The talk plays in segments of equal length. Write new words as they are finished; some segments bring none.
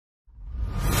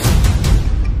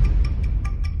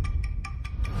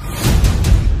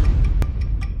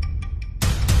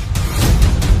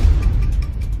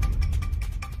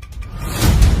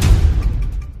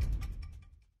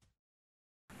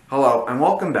and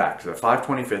welcome back to the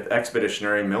 525th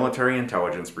Expeditionary Military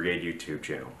Intelligence Brigade YouTube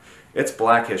channel. It's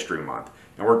Black History Month,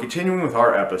 and we're continuing with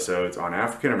our episodes on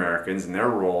African Americans and their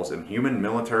roles in human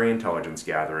military intelligence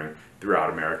gathering throughout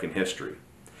American history.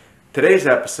 Today's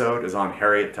episode is on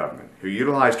Harriet Tubman, who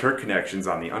utilized her connections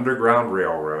on the Underground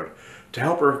Railroad to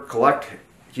help her collect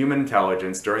human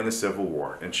intelligence during the Civil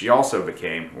War, and she also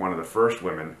became one of the first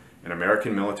women in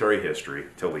American military history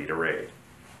to lead a raid.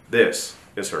 This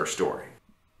is her story.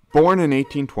 Born in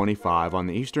 1825 on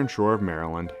the eastern shore of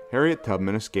Maryland, Harriet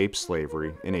Tubman escaped slavery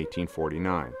in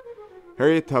 1849.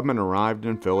 Harriet Tubman arrived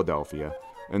in Philadelphia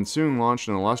and soon launched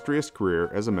an illustrious career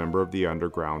as a member of the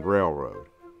Underground Railroad.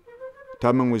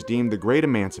 Tubman was deemed the great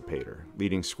emancipator,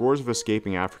 leading scores of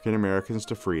escaping African Americans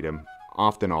to freedom,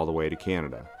 often all the way to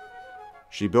Canada.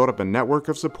 She built up a network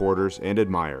of supporters and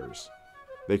admirers.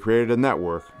 They created a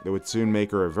network that would soon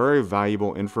make her a very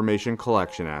valuable information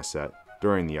collection asset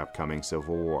during the upcoming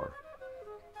Civil War.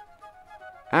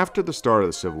 After the start of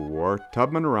the Civil War,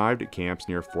 Tubman arrived at camps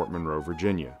near Fort Monroe,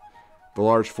 Virginia. The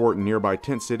large fort and nearby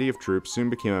tent city of troops soon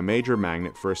became a major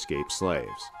magnet for escaped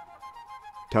slaves.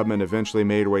 Tubman eventually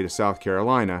made her way to South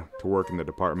Carolina to work in the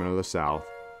Department of the South,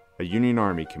 a Union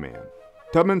Army command.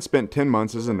 Tubman spent 10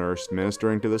 months as a nurse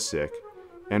ministering to the sick,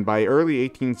 and by early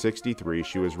 1863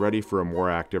 she was ready for a more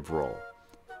active role.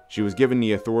 She was given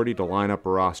the authority to line up a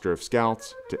roster of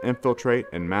scouts to infiltrate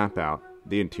and map out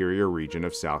the interior region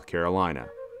of South Carolina.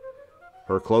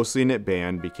 Her closely knit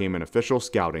band became an official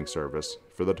scouting service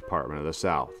for the Department of the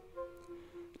South.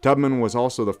 Tubman was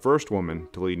also the first woman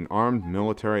to lead an armed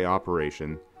military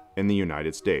operation in the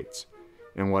United States,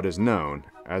 in what is known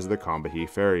as the Combahee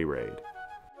River Raid.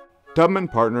 Tubman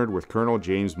partnered with Colonel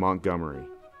James Montgomery.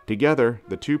 Together,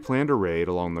 the two planned a raid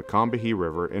along the Combahee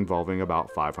River involving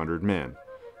about 500 men,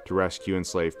 to rescue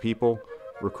enslaved people,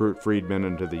 recruit freedmen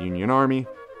into the Union Army,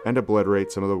 and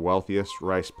obliterate some of the wealthiest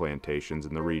rice plantations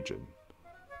in the region.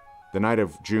 The night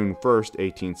of June 1,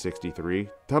 1863,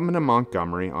 Tubman and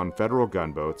Montgomery on federal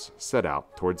gunboats set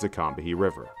out towards the Combahee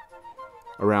River.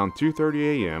 Around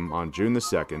 2:30 a.m. on June the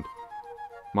 2nd,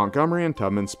 Montgomery and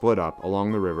Tubman split up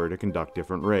along the river to conduct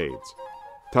different raids.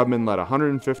 Tubman led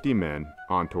 150 men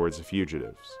on towards the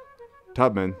fugitives.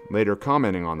 Tubman, later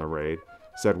commenting on the raid,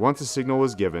 said once a signal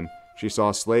was given, she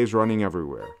saw slaves running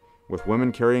everywhere, with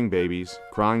women carrying babies,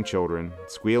 crying children,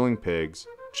 squealing pigs,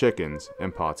 chickens,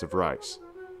 and pots of rice.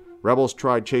 Rebels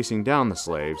tried chasing down the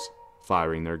slaves,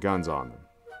 firing their guns on them.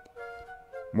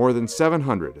 More than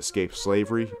 700 escaped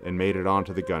slavery and made it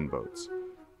onto the gunboats.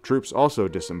 Troops also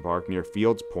disembarked near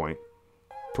Fields Point,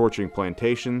 torching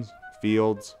plantations,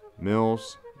 fields,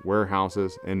 mills,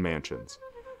 warehouses, and mansions,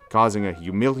 causing a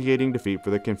humiliating defeat for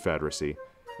the Confederacy,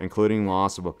 including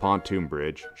loss of a pontoon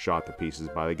bridge shot to pieces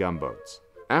by the gunboats.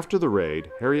 After the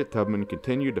raid, Harriet Tubman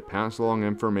continued to pass along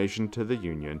information to the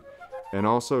Union and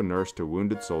also nursed to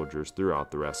wounded soldiers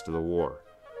throughout the rest of the war.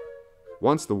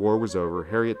 Once the war was over,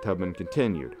 Harriet Tubman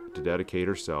continued to dedicate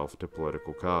herself to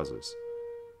political causes,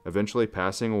 eventually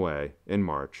passing away in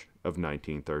March of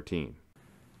 1913.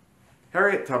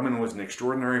 Harriet Tubman was an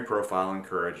extraordinary profile and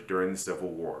courage during the Civil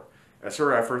War, as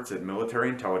her efforts at military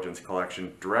intelligence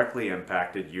collection directly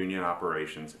impacted Union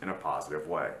operations in a positive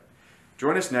way.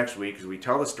 Join us next week as we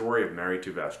tell the story of Mary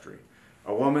Tuvestry,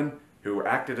 a woman who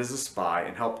acted as a spy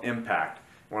and helped impact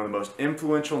one of the most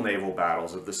influential naval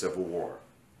battles of the Civil War.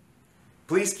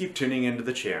 Please keep tuning into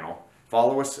the channel,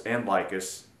 follow us and like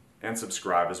us, and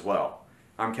subscribe as well.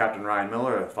 I'm Captain Ryan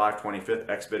Miller of the 525th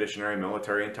Expeditionary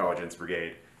Military Intelligence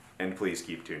Brigade, and please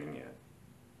keep tuning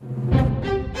in.